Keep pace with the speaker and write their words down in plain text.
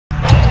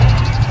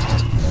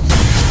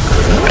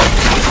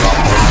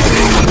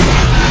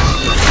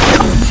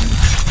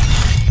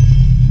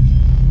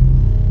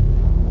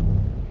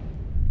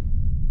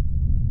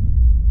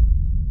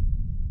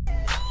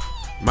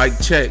Mic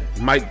check,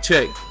 mic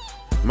check.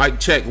 Mic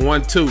check,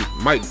 1, 2.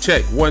 Mic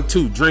check, 1,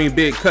 2. Dream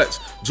Big Cuts.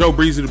 Joe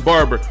Breezy the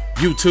Barber.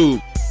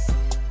 YouTube.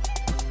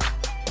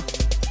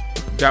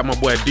 Got my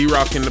boy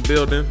D-Rock in the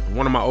building.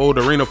 One of my old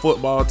arena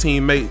football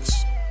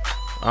teammates.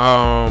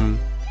 And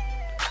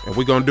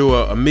we're gonna do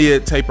a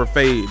mid taper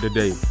fade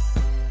today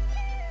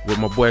with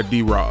my boy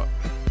D-Rock.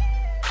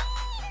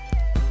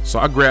 So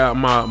I grabbed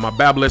my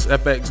Babyliss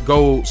FX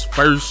Golds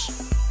first.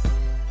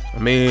 I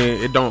mean,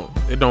 it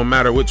don't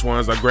matter which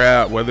ones I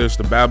grab, whether it's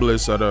the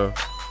Babyliss or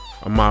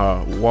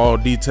my wall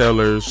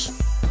detailers.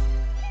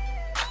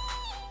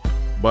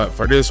 But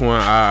for this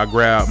one, I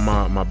grabbed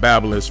my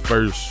Babyliss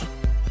first.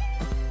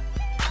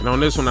 And on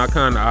this one, I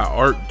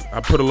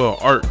put a little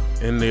art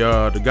in the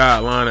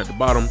guideline at the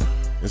bottom.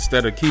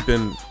 Instead of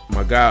keeping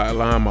my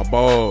guideline, my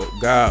ball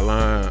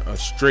guideline, a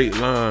straight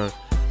line,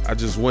 I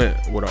just went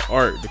with an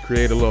art to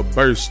create a little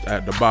burst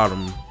at the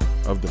bottom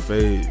of the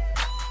fade.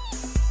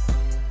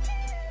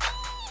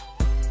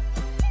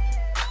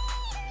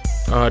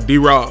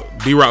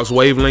 D-Rock's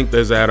wavelength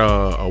is at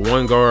a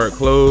 1 guard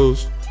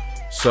close.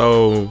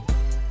 So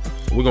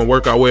we're gonna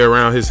work our way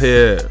around his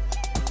head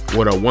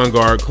with a 1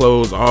 guard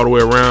close all the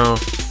way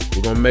around.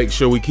 We're gonna make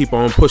sure we keep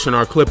on pushing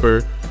our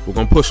clipper. We're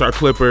gonna push our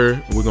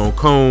clipper. We're gonna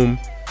comb.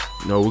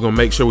 You know, we're gonna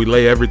make sure we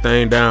lay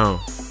everything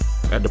down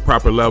at the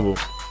proper level.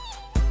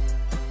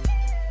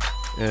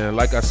 And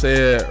like I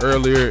said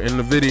earlier in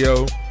the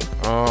video,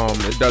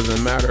 it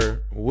doesn't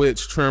matter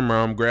which trimmer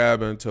I'm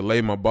grabbing to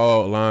lay my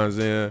bald lines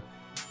in.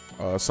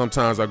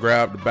 Sometimes I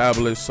grab the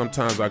Babyliss,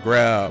 sometimes I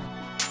grab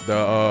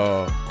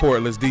the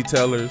cordless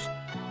detailers.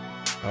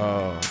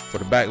 For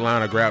the back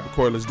line, I grab the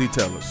cordless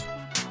detailers.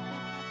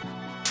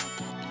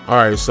 All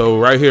right, so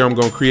right here, I'm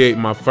gonna create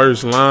my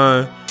first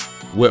line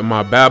with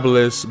my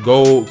Babyliss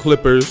gold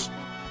clippers.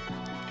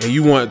 And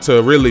you want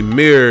to really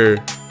mirror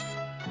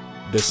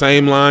the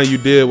same line you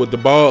did with the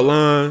bald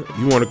line.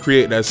 You want to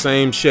create that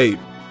same shape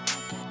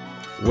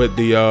with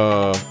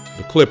the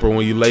clipper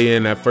when you lay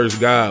in that first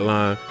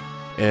guideline.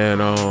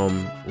 And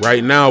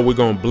right now, we're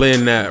gonna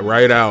blend that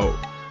right out.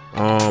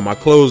 I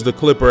closed the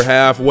clipper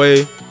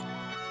halfway,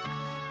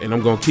 and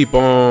I'm gonna keep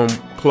on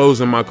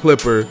closing my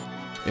clipper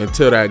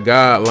until that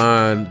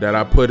guideline that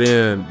I put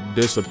in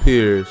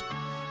disappears.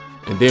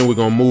 And then we're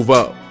gonna move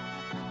up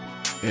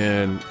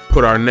and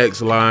put our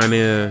next line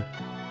in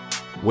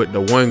with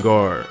the 1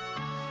 guard.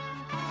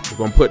 We're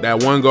gonna put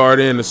that 1 guard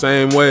in the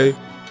same way,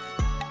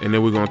 and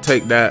then we're gonna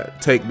take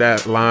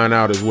that line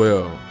out as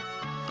well.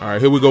 All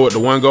right, here we go with the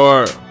 1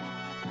 guard.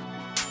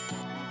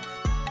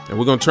 And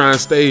we're gonna try and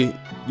stay,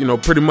 you know,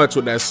 pretty much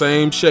with that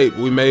same shape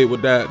we made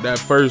with that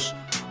first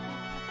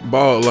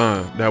bald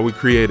line that we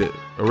created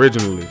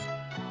originally.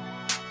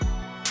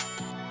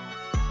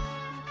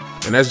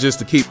 And that's just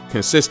to keep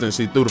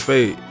consistency through the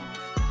fade.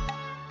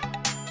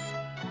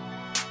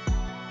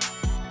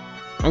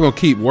 I'm gonna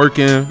keep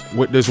working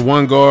with this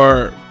 1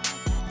 guard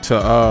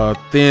to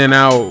thin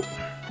out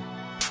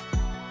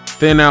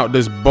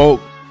this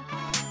bulk,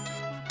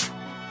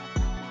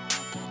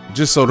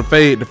 just so the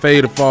fade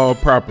will fall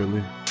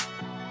properly.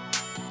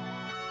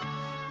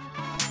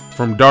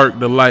 From dark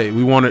to light,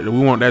 we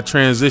want that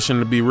transition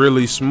to be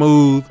really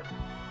smooth.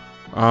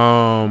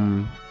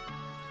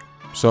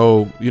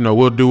 So, you know,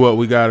 we'll do what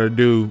we gotta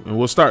do, and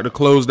we'll start to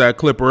close that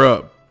clipper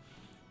up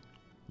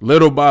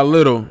little by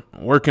little,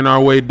 working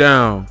our way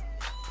down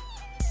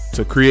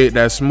to create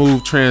that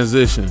smooth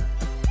transition.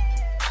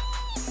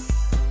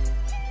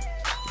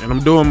 And I'm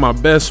doing my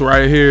best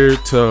right here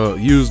to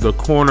use the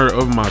corner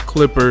of my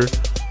clipper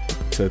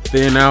to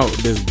thin out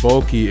this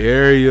bulky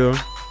area.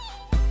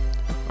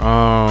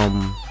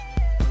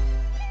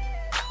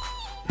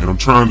 And I'm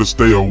trying to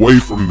stay away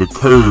from the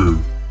curve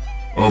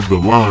of the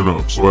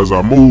lineup. So as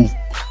I move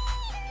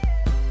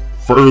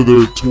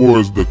further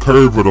towards the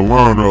curve of the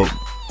lineup,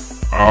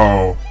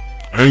 I'll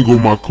angle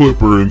my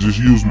clipper and just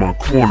use my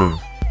corner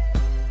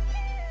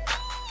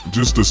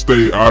just to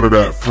stay out of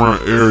that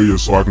front area,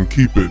 so I can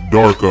keep it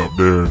dark up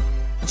there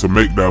to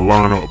make that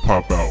lineup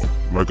pop out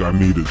like I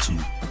needed to.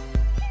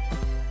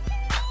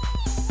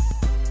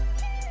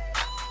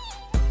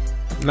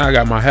 Now I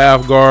got my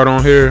half guard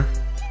on here.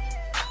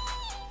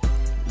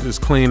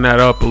 Just clean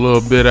that up a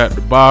little bit at the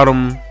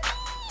bottom.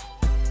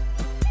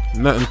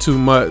 Nothing too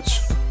much.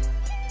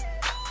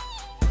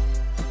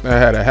 I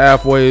had a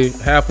halfway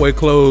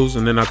close,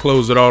 and then I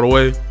closed it all the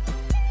way.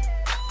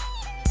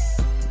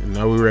 And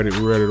now we're ready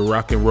to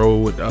rock and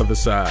roll with the other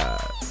side.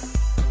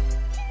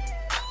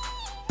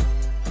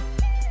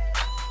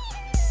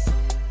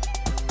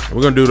 And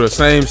we're gonna do the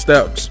same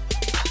steps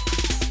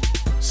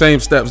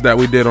that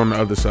we did on the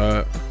other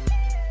side.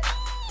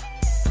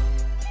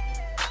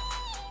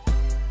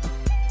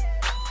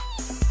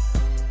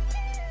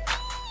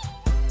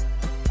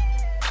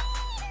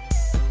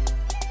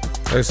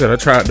 Like I said, I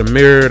tried to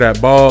mirror that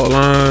bald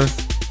line.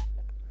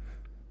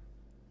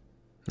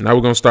 Now we're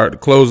gonna start to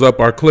close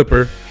up our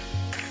clipper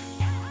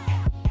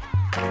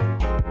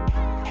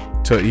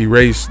to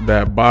erase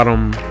that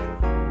bottom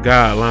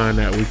guideline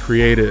that we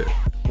created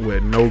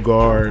with no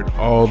guard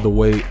all the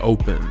way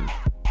open.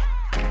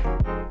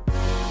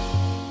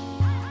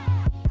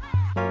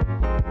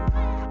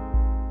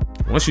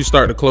 once you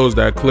start to close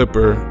that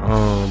clipper,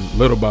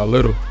 little by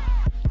little,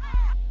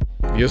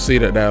 you'll see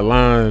that that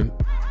line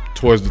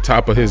towards the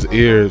top of his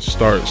ear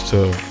starts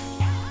to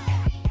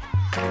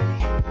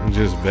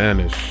just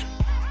vanish.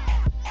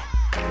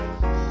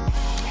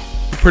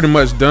 Pretty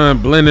much done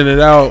blending it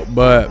out,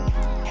 but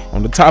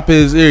on the top of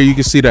his ear, you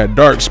can see that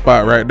dark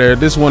spot right there.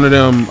 This is one of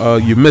them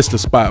you missed a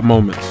spot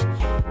moments.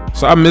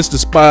 So I missed a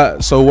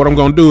spot. So what I'm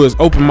gonna do is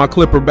open my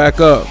clipper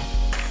back up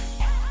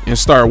and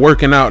start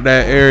working out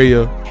that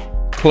area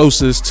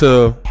closest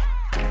to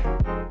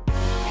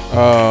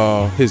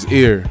his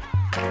ear.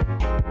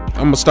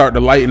 I'm gonna start to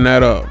lighten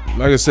that up.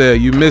 Like I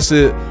said, you miss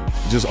it,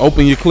 just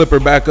open your clipper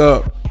back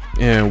up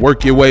and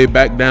work your way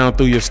back down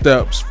through your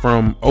steps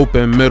from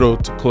open, middle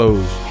to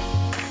close.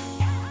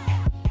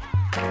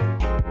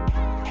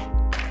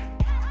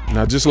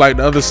 Now, just like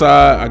the other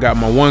side, I got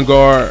my one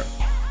guard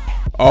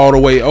all the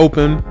way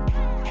open,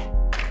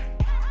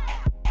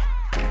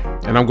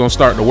 and I'm gonna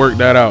start to work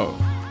that out.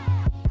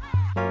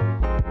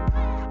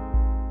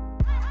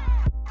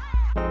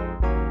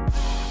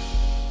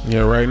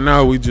 Yeah, right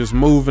now we just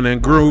moving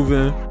and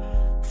grooving,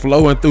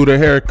 flowing through the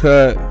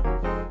haircut,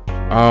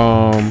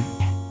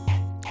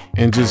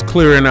 and just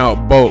clearing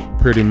out bulk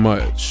pretty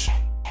much.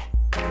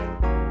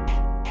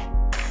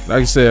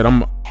 Like I said,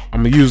 I'm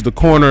gonna use the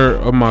corner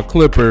of my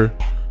clipper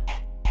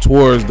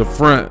towards the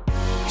front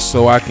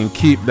so I can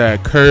keep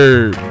that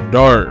curve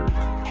dark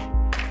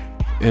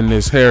in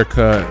this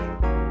haircut.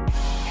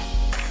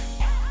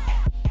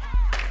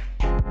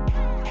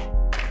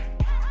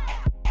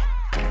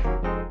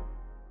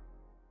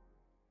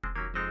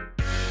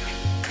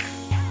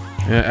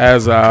 And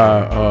as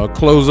I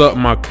close up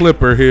my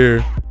clipper here,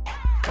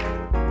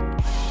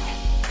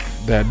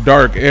 that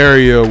dark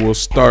area will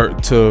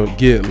start to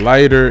get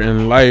lighter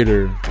and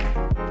lighter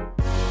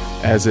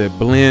as it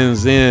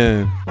blends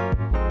in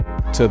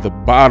to the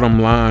bottom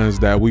lines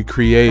that we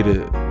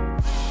created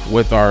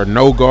with our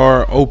no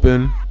guard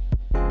open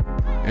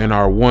and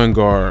our one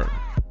guard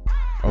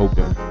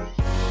open.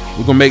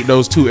 We're gonna make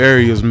those two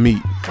areas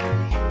meet,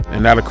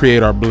 and that'll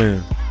create our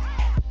blend.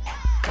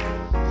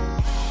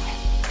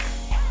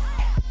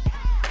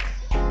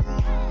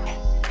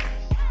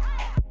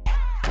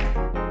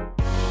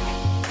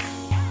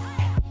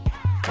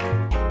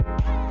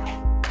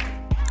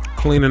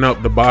 Cleaning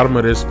up the bottom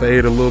of this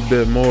fade a little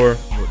bit more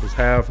with this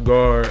half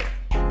guard.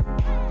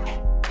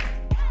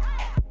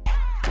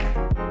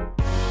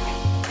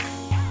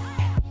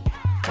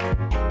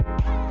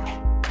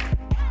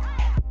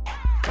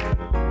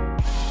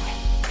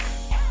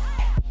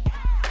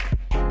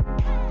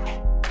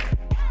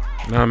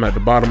 Now I'm at the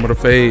bottom of the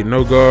fade,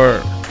 no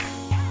guard.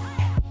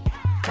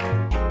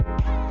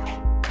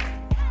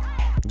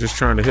 Just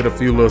trying to hit a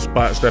few little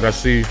spots that I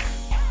see.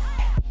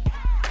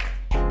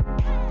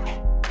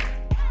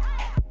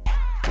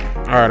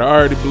 All right, I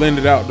already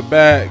blended out the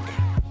back.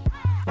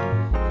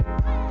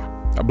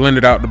 I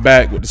blended out the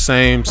back with the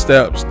same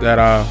steps that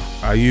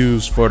I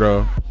used for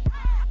the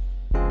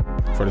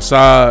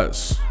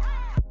sides.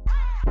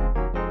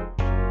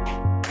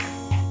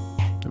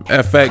 Them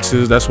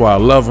FXs, that's why I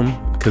love them,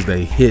 because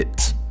they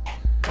hit.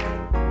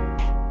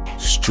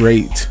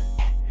 Straight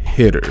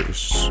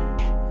hitters.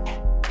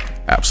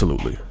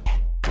 Absolutely.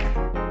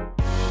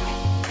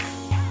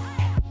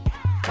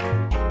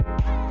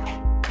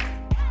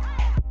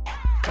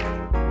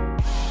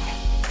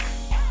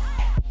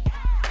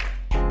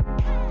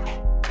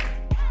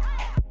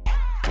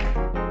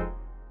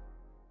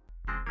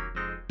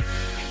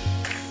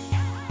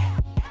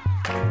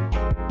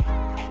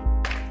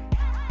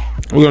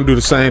 We're gonna do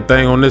the same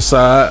thing on this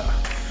side.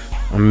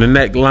 On the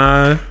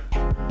neckline,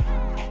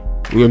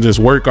 we're gonna just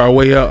work our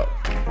way up.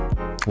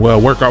 Well,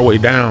 work our way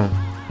down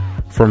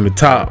from the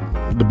top,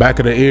 the back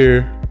of the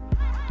ear,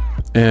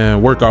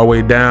 and work our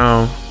way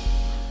down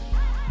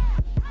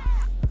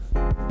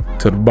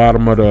to the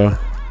bottom of the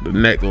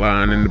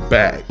neckline in the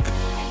back.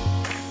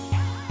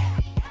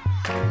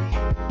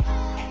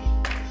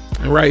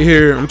 And right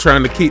here, I'm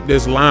trying to keep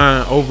this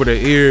line over the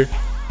ear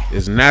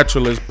as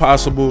natural as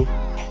possible.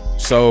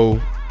 So,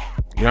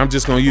 I'm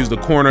just gonna use the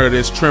corner of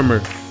this trimmer.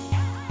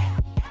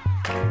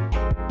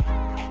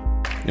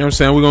 You know what I'm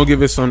saying? We're gonna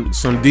give it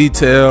some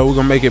detail. We're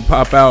gonna make it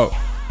pop out,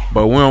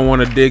 but we don't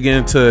want to dig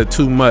into it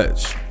too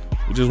much.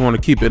 We just want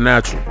to keep it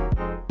natural.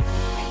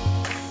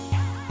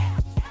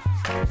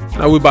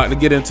 Now we're about to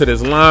get into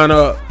this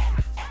lineup.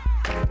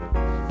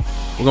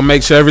 We're gonna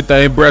make sure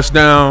everything brushed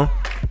down.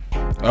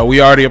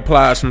 We already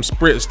applied some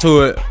spritz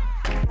to it.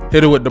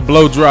 Hit it with the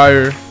blow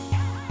dryer.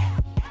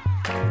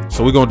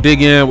 So we're gonna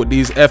dig in with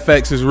these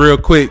FXs real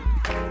quick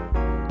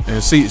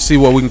and see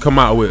what we can come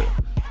out with.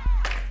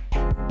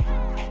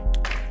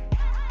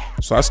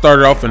 So I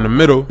started off in the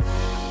middle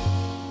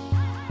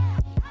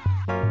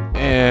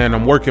and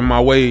I'm working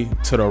my way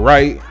to the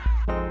right,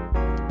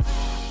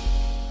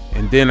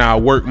 and then I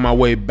work my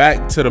way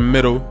back to the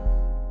middle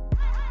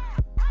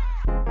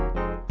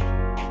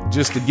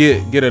just to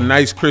get a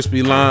nice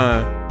crispy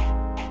line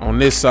on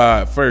this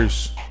side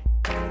first.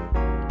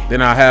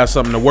 Then I have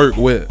something to work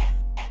with.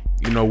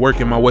 You know,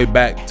 working my way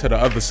back to the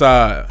other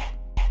side.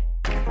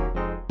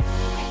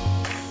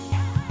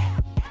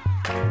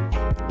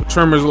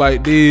 trimmers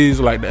like these,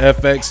 like the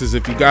FXs,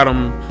 if you got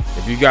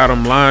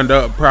them lined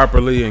up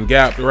properly and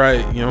gapped right,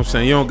 you know what I'm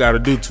saying, you don't got to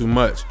do too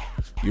much.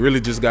 You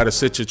really just got to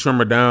sit your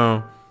trimmer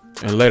down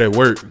and let it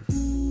work.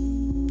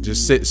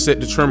 Just sit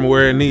the trimmer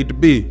where it need to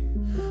be.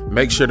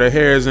 Make sure the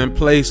hair is in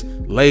place,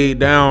 laid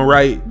down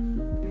right,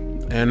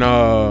 and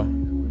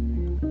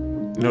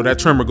you know, that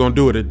trimmer gonna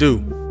do what it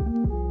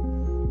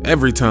do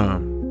every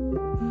time.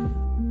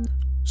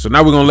 So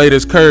now we're gonna lay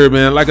this curve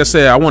in. Like I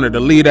said, I wanted to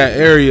leave that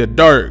area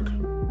dark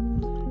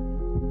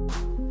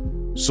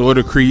so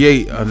it'll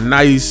create a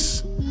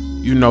nice,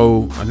 you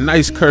know, a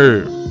nice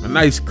curve, a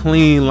nice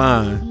clean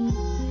line.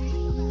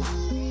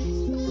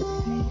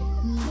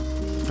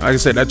 Like I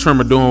said, that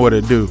trimmer doing what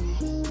it do.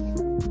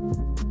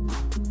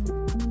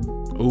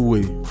 Ooh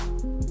wee.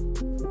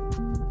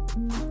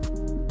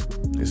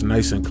 It's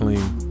nice and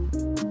clean.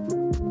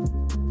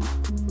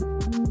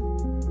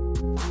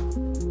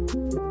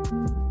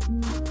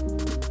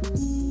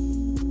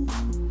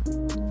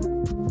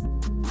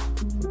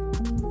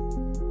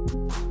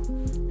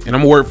 And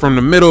I'm gonna work from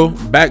the middle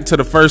back to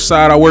the first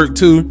side I worked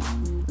to,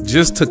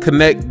 just to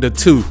connect the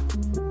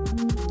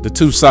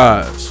two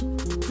sides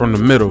from the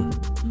middle.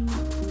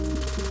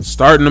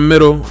 Start in the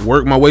middle,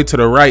 work my way to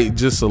the right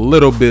just a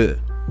little bit,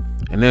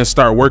 and then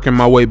start working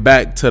my way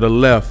back to the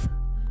left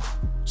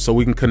so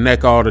we can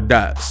connect all the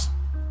dots.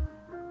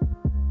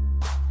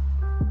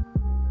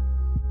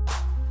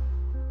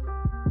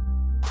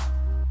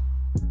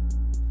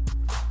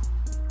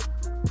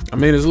 I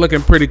mean, it's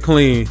looking pretty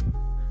clean.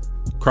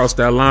 Across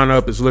that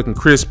lineup, it's looking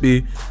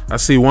crispy. I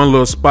see one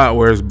little spot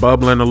where it's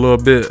bubbling a little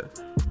bit,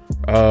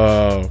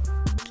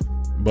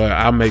 but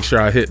I'll make sure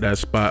I hit that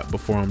spot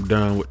before I'm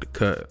done with the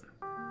cut.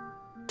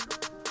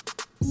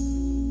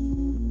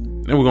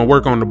 Then we're gonna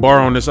work on the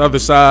bar on this other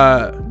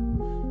side.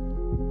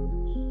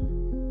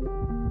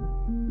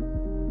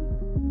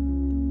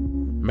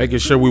 Making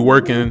sure we're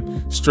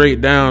working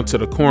straight down to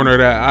the corner of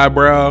that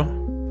eyebrow.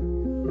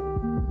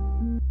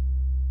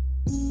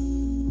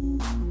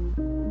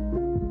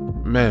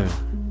 Man,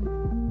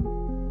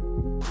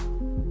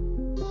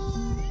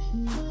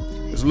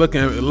 it's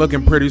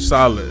looking pretty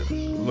solid.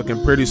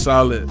 Looking pretty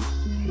solid.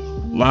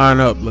 Line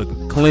up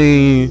looking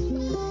clean.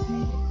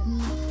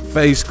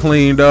 Face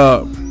cleaned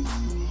up.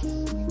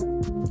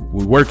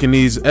 We're working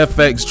these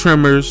FX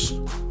trimmers.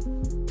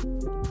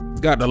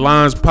 Got the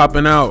lines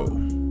popping out.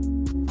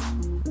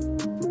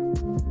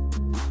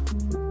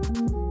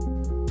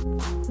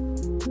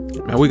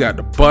 Man, we got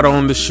the butter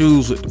on the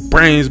shoes with the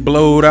brains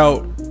blowed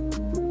out.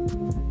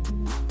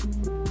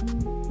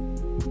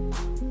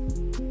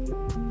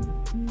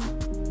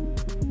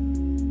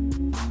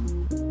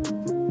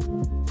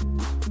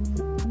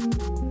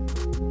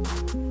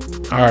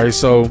 All right,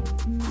 so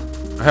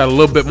I had a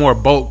little bit more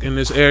bulk in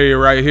this area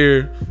right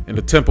here, in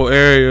the temple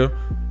area,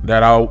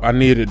 that I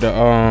needed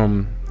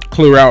to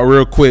clear out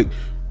real quick.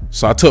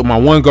 So I took my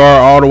one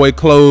guard all the way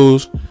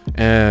closed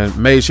and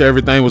made sure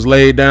everything was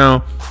laid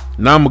down.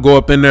 Now I'm gonna go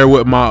up in there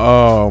with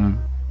my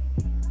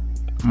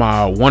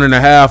my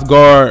 1.5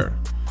 guard.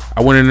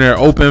 I went in there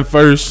open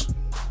first,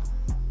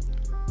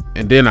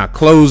 and then I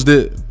closed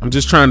it. I'm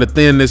just trying to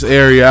thin this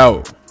area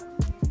out.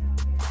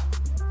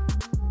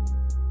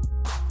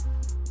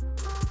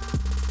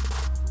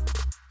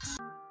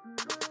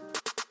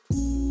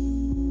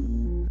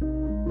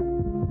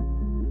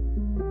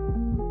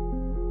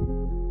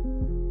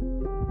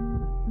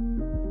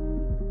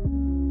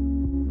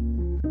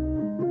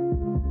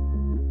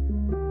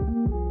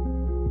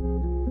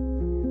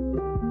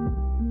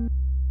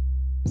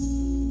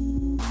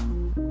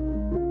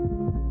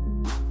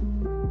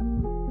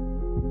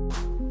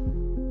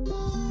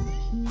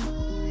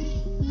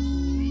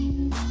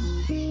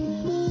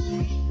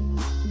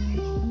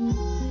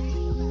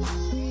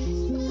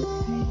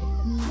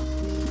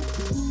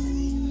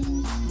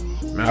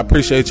 Man, I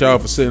appreciate y'all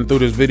for sitting through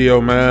this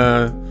video,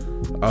 man.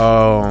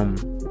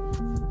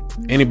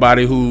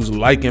 Anybody who's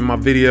liking my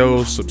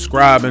videos,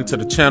 subscribing to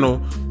the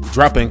channel,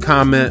 dropping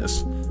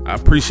comments, I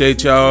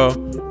appreciate y'all.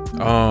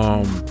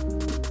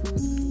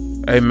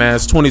 Hey man,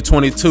 it's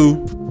 2022.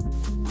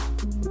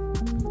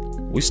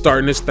 We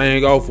starting this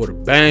thing off with a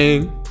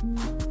bang.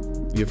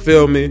 You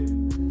feel me?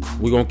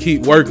 We're gonna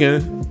keep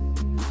working.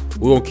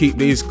 We're gonna keep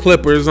these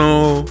clippers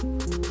on.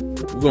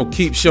 We're gonna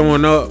keep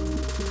showing up.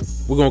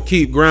 We're gonna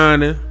keep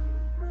grinding.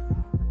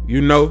 You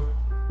know,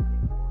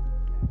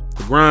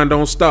 the grind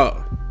don't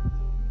stop.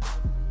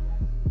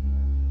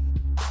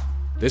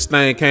 This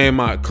thing came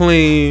out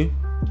clean.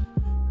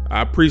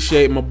 I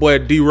appreciate my boy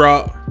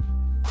D-Rock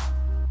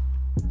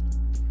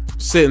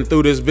sitting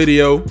through this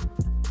video.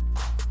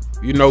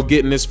 You know,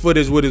 getting this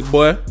footage with his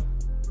boy.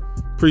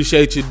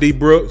 Appreciate you, D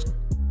Brooks.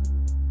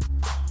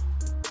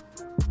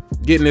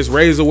 Getting this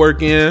razor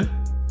work in.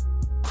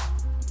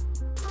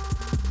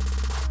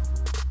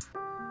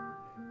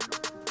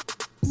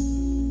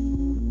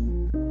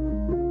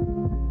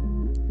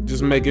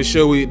 Just making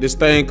sure this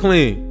thing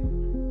clean.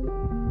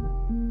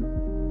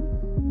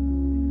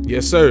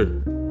 Yes,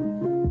 sir.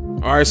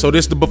 All right, so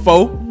this the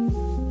before.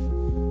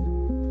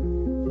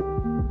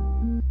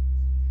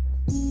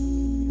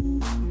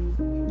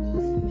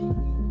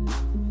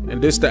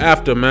 this the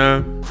after,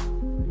 man.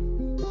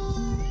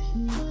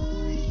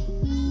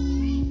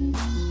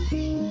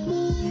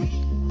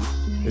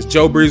 It's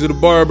Joe Breezy the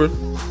Barber.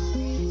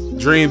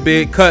 Dream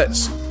big,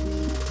 CUTZ.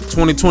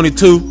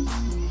 2022.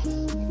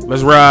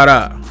 Let's ride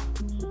out.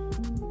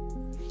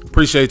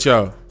 Appreciate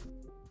y'all.